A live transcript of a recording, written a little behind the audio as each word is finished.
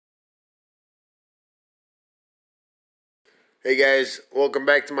Hey guys, welcome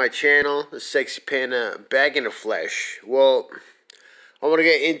back to my channel, the Sexy Panda back in the flesh. Well, I want to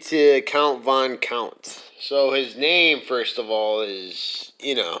get into Count Von Count. So his name, first of all, is,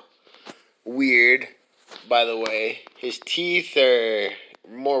 weird, by the way. His teeth are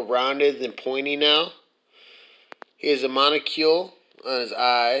more rounded than pointy now. He has a monocule on his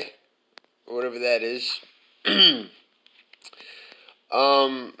eye, or whatever that is.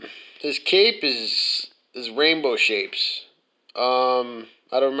 His cape is rainbow shapes.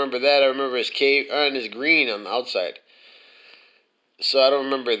 I don't remember that. I remember his cape and his green on the outside. So I don't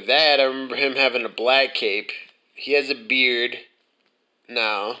remember that. I remember him having a black cape. He has a beard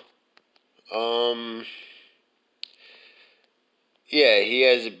now. Yeah, he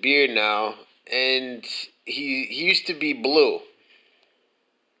has a beard now, and he used to be blue.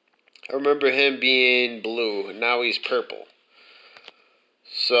 I remember him being blue, and now he's purple.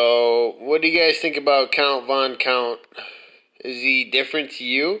 So, what do you guys think about Count Von Count? Is he different to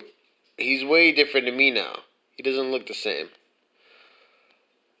you? He's way different to me now. He doesn't look the same.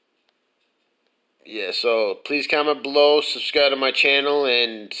 Yeah, so please comment below, subscribe to my channel,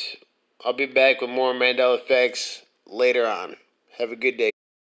 and I'll be back with more Mandela effects later on. Have a good day.